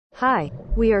Hi,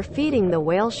 we are feeding the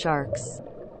whale sharks.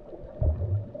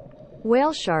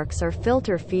 Whale sharks are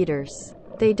filter feeders.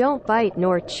 They don't bite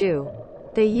nor chew.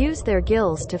 They use their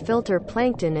gills to filter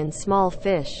plankton and small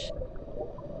fish.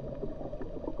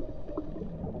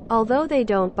 Although they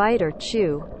don't bite or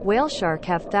chew, whale shark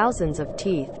have thousands of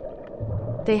teeth.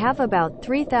 They have about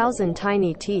 3,000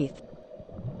 tiny teeth.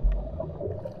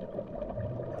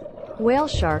 Whale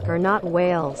shark are not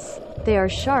whales. They are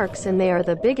sharks and they are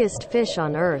the biggest fish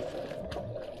on Earth.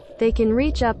 They can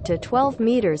reach up to 12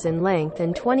 meters in length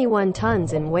and 21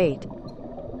 tons in weight.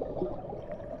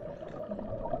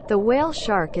 The whale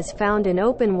shark is found in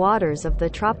open waters of the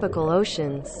tropical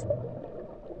oceans.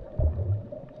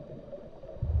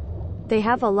 They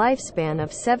have a lifespan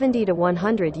of 70 to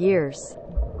 100 years.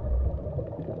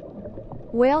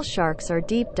 Whale sharks are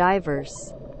deep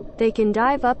divers. They can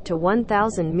dive up to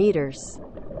 1,000 meters.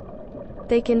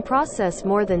 They can process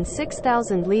more than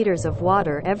 6,000 liters of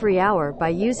water every hour by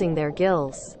using their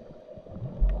gills.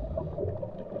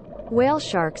 Whale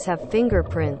sharks have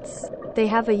fingerprints. They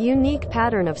have a unique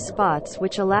pattern of spots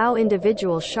which allow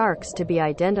individual sharks to be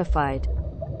identified.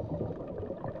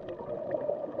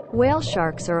 Whale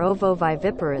sharks are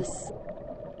ovoviviparous.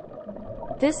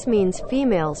 This means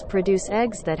females produce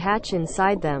eggs that hatch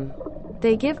inside them.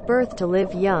 They give birth to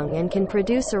live young and can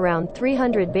produce around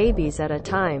 300 babies at a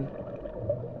time.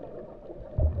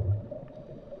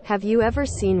 Have you ever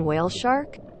seen whale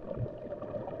shark?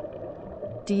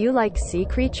 Do you like sea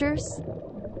creatures?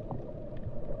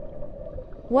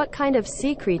 What kind of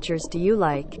sea creatures do you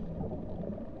like?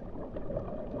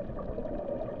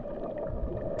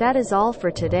 That is all for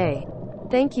today.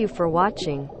 Thank you for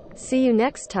watching. See you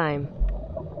next time.